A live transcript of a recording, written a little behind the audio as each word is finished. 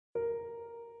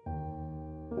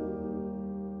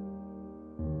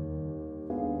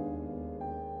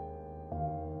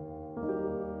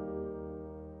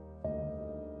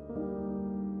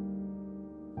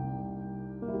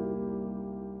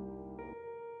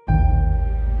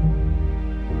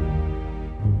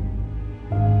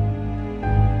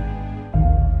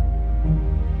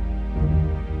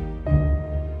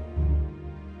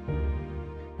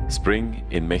Spring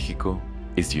in Mexico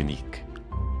is unique.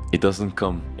 It doesn't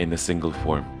come in a single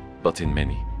form, but in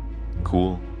many.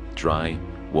 Cool, dry,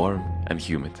 warm, and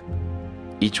humid.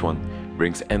 Each one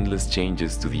brings endless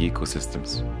changes to the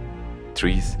ecosystems.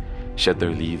 Trees shed their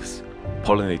leaves,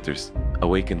 pollinators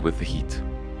awaken with the heat,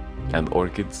 and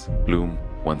orchids bloom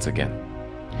once again.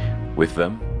 With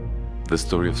them, the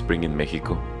story of spring in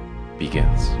Mexico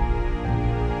begins.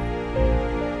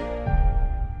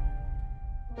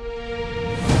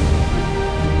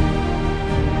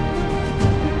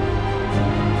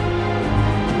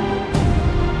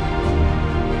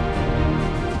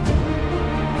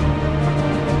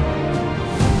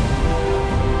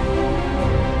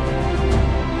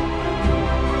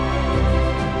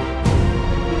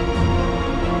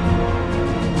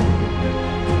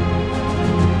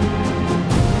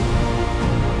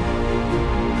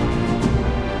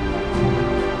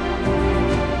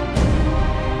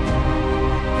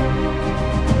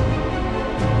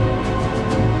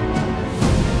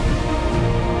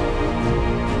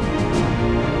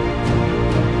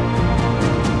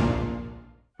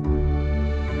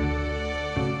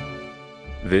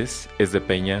 This is the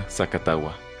Peña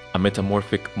Zacatagua, a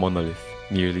metamorphic monolith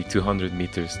nearly 200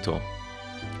 meters tall.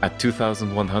 At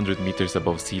 2,100 meters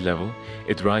above sea level,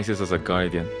 it rises as a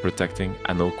guardian protecting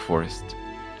an oak forest.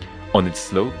 On its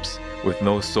slopes, with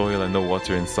no soil and no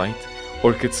water in sight,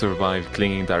 orchids survive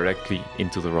clinging directly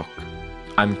into the rock.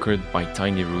 Anchored by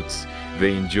tiny roots,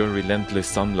 they endure relentless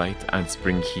sunlight and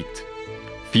spring heat.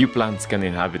 Few plants can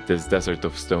inhabit this desert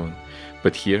of stone,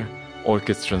 but here,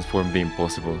 orchids transform the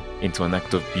impossible into an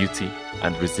act of beauty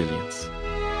and resilience.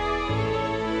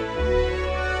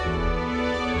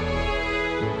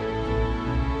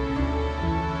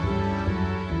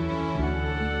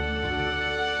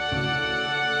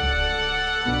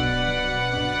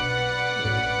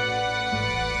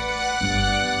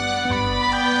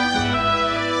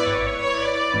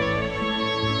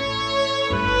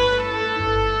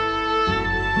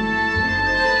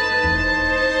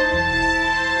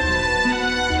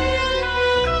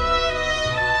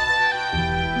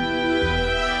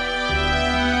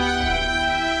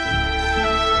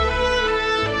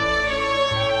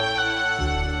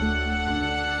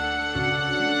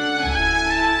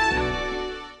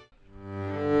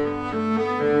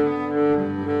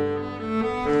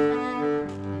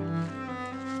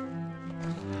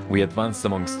 We advance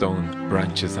among stone,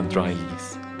 branches and dry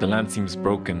leaves. The land seems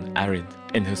broken, arid,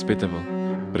 inhospitable,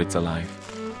 but it's alive.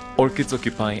 Orchids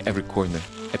occupy every corner.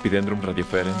 Epidendrum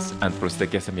radioferens and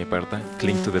Prostechia semiaperta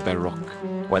cling to the bare rock,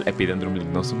 while Epidendrum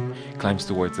lignosum climbs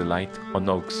towards the light on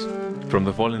oaks. From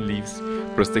the fallen leaves,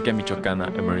 Prostechia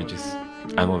michoacana emerges,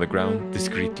 and on the ground,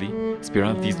 discreetly,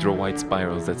 Spiranthes draw white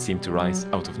spirals that seem to rise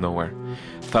out of nowhere.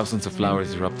 Thousands of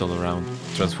flowers erupt all around,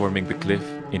 transforming the cliff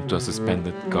into a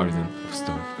suspended garden of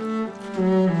stone.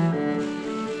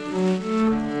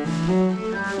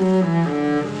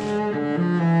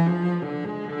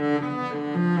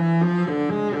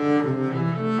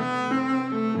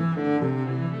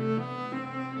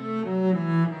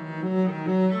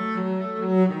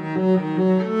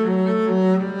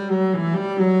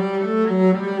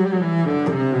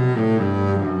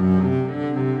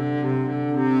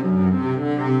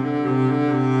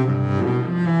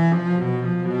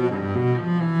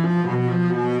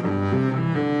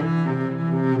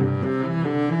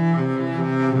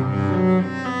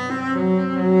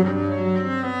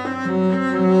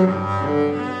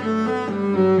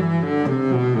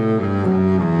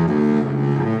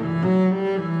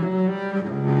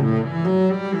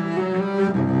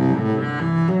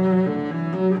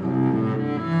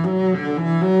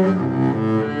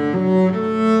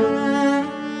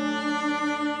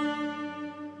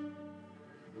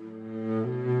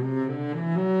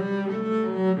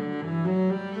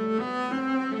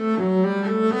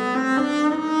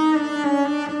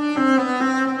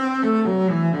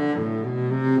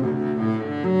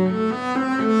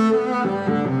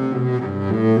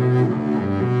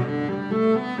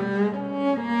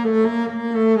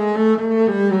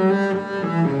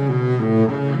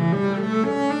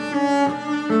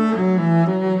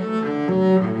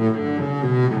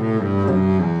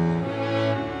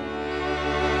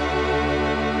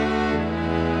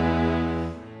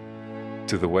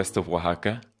 To the west of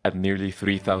Oaxaca, at nearly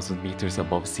 3,000 meters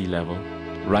above sea level,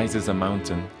 rises a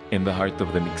mountain in the heart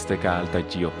of the Mixteca Alta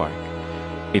Geopark.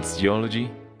 Its geology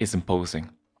is imposing.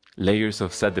 Layers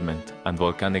of sediment and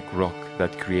volcanic rock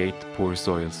that create poor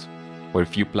soils, where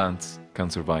few plants can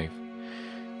survive.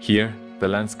 Here, the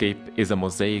landscape is a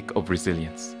mosaic of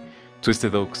resilience.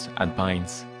 Twisted oaks and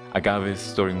pines, agaves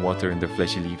storing water in their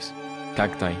fleshy leaves,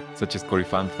 cacti such as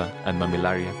coryphantha and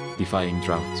mammillaria defying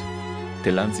drought,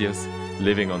 tillandsias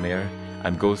living on air,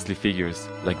 and ghostly figures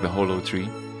like the hollow tree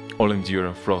all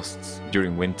endure frosts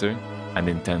during winter and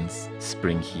intense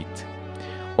spring heat.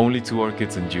 Only two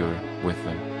orchids endure with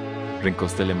them,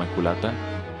 Rincostella maculata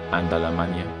and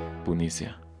Alamania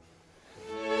punicea.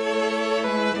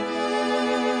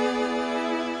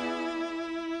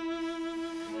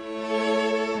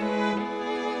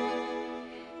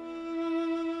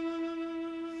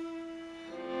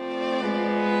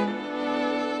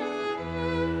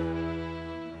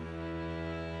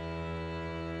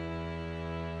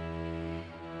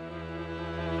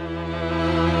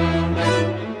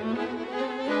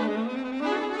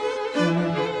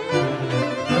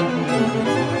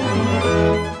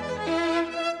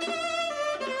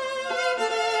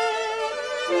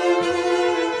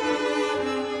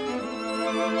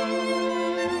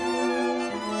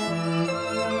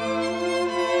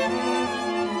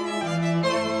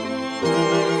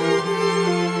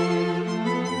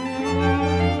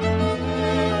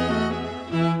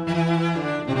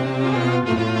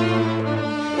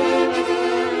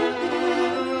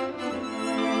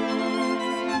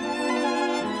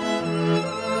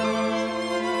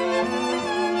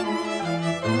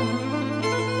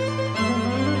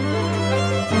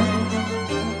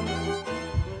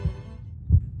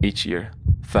 Each year,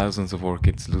 thousands of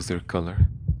orchids lose their color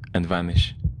and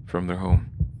vanish from their home.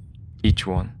 Each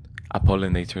one a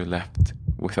pollinator left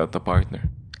without a partner,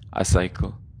 a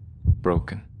cycle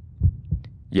broken.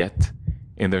 Yet,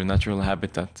 in their natural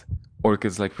habitat,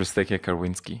 orchids like Prostechia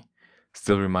karwinski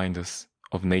still remind us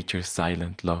of nature's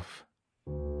silent love.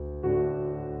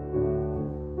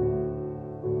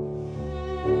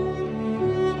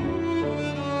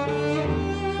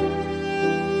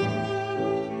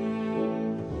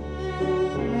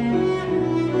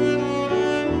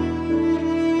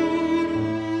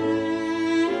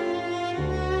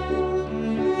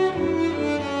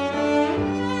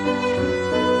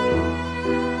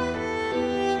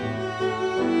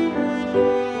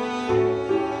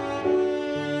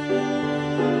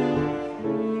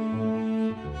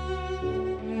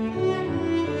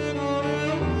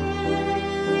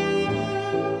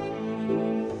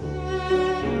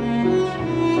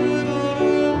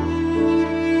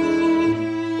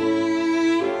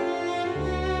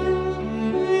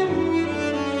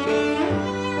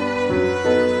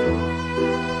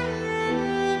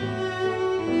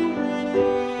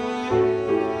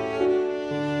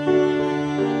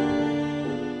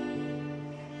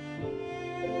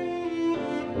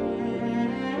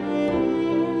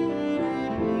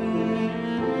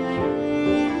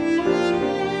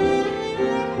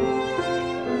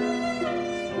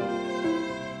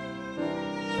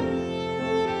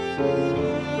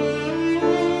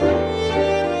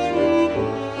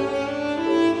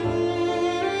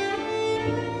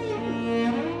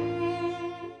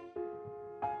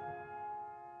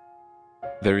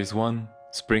 There is one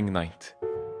spring night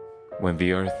when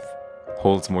the earth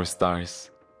holds more stars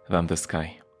than the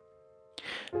sky.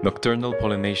 Nocturnal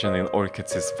pollination in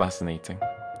orchids is fascinating.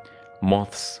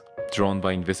 Moths drawn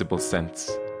by invisible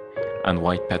scents, and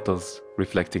white petals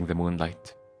reflecting the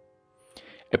moonlight.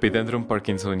 Epidendrum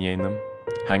parkinsonianum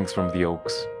hangs from the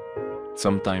oaks,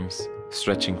 sometimes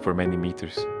stretching for many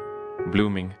meters,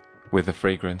 blooming with the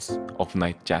fragrance of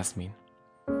night jasmine.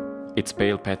 Its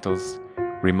pale petals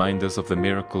remind us of the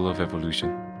miracle of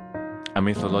evolution, a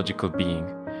mythological being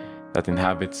that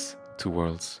inhabits two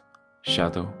worlds,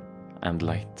 shadow and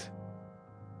light.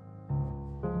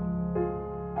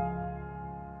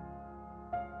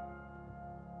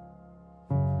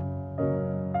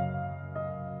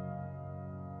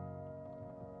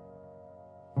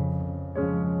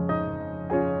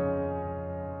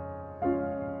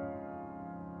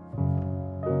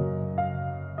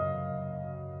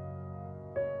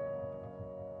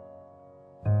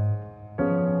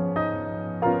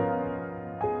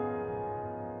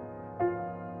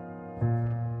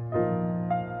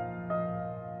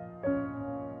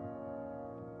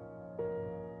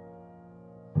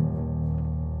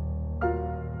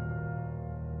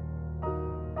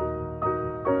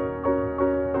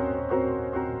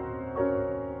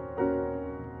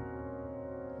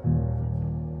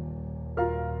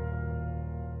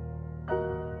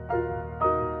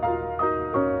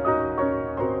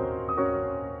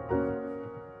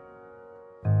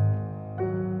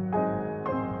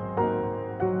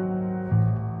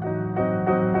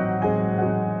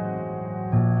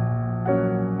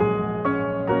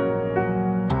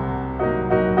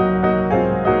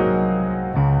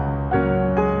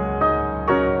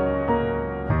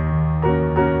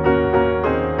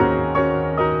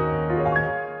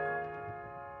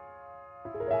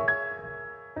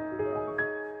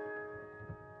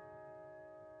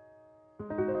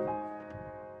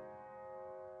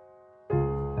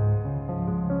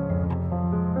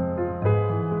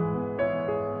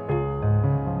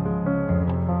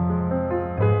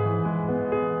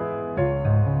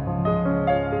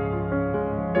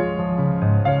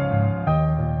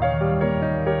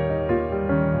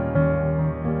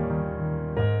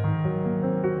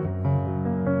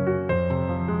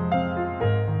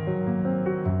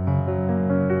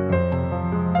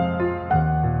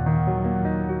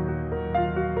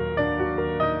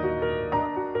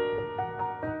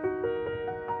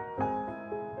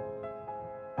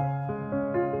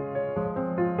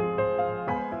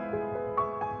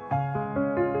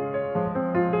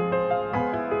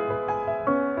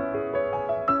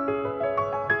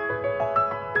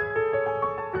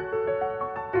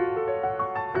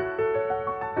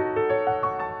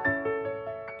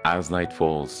 As night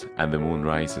falls and the moon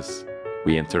rises,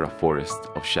 we enter a forest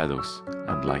of shadows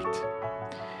and light.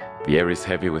 The air is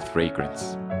heavy with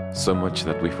fragrance, so much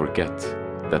that we forget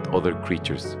that other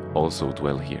creatures also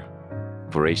dwell here.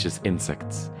 Voracious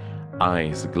insects,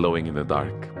 eyes glowing in the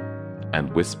dark,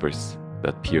 and whispers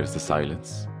that pierce the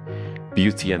silence.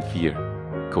 Beauty and fear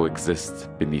coexist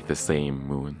beneath the same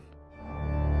moon.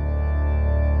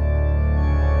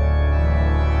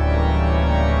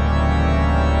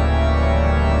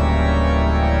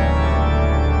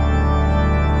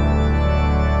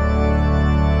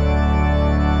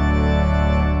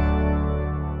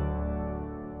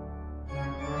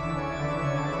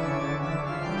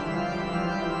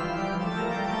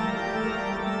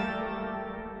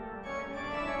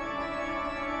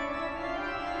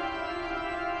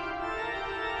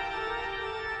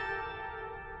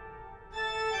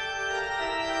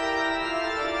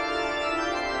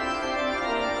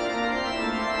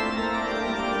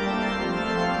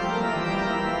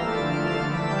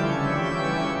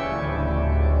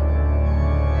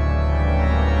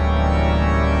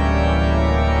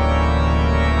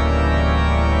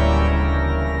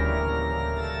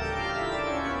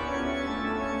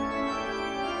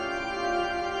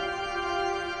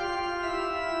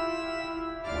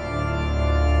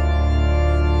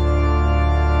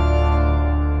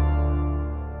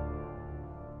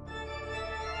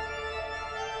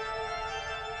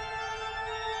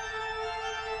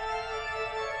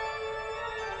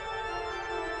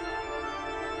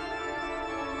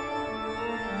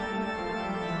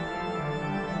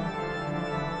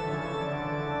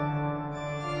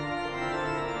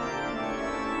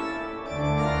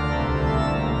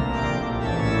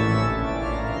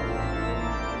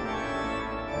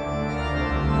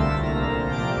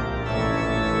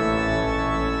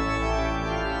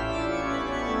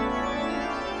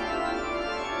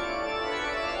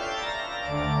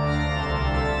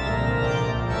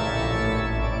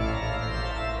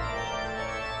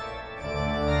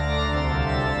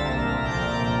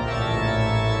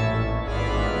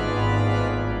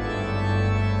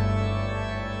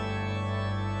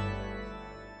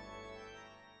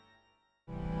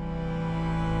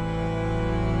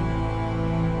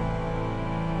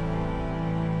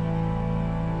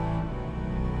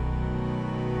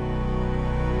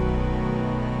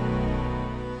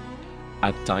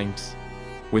 At times,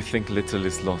 we think little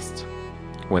is lost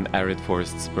when arid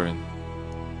forests burn,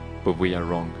 but we are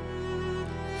wrong.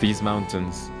 These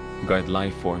mountains guard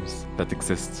life forms that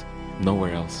exist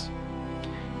nowhere else.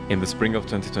 In the spring of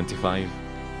 2025,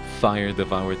 fire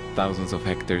devoured thousands of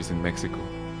hectares in Mexico.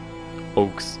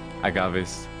 Oaks,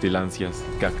 agaves, tillandsias,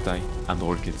 cacti, and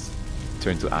orchids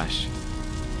turned to ash.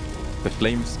 The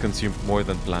flames consumed more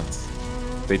than plants.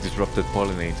 They disrupted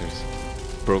pollinators,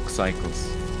 broke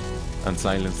cycles, and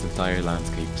silenced entire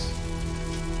landscapes.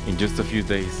 In just a few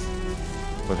days,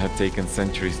 what had taken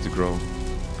centuries to grow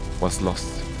was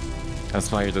lost, as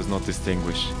fire does not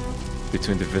distinguish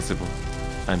between the visible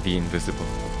and the invisible.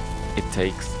 It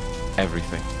takes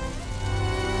everything.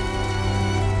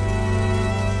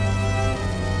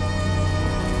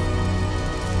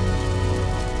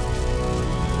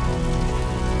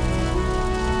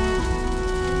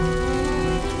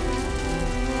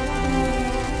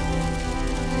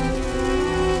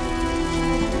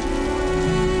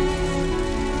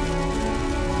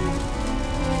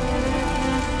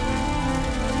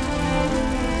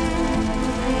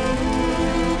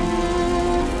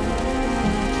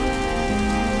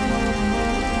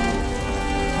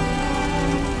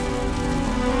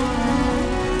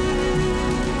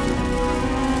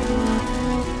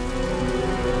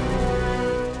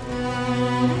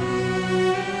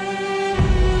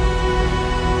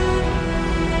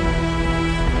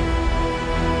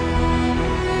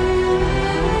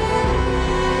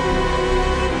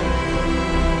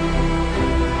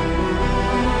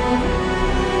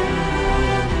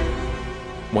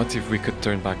 What if we could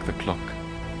turn back the clock?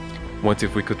 What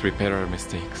if we could repair our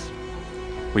mistakes?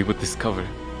 We would discover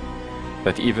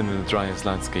that even in the driest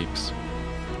landscapes,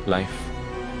 life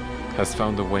has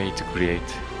found a way to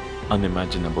create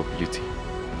unimaginable beauty.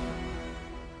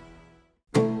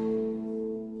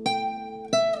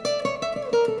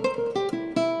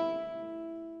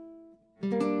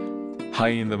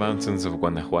 High in the mountains of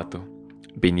Guanajuato,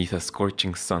 beneath a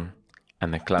scorching sun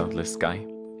and a cloudless sky,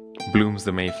 blooms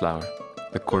the Mayflower,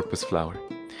 the Corpus flower,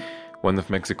 one of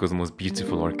Mexico's most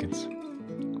beautiful orchids.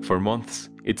 For months,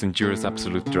 it endures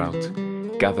absolute drought,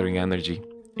 gathering energy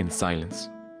in silence,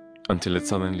 until it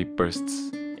suddenly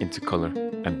bursts into color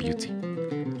and beauty.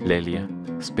 Lelia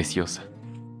speciosa.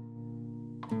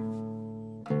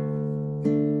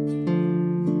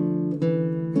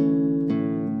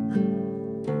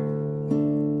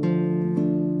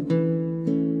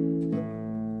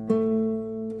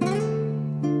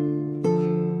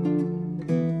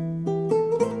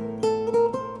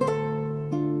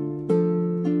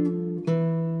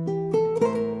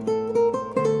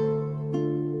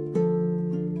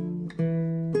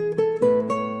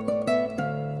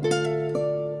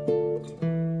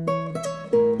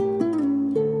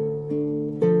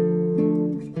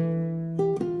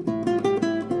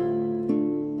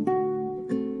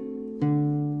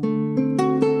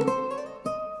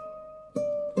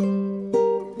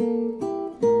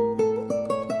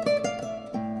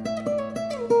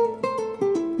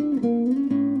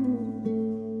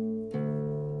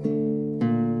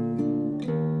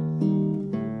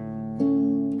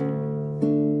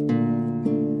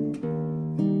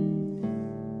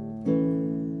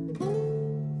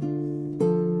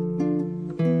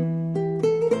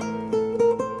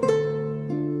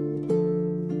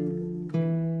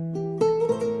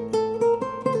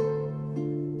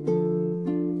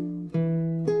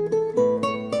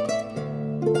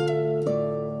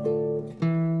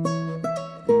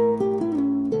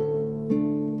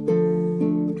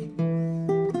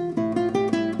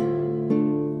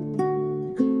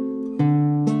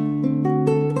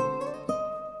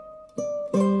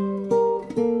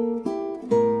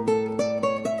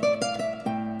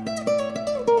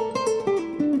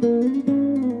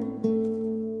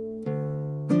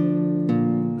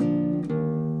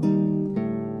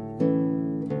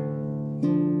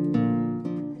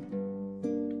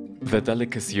 The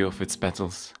delicacy of its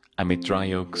petals, amid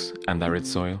dry oaks and arid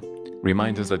soil,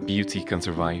 remind us that beauty can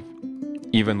survive,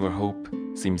 even where hope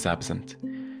seems absent.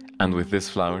 And with this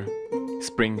flower,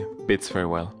 spring bids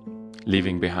farewell,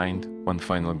 leaving behind one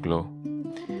final glow,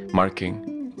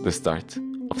 marking the start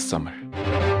of summer.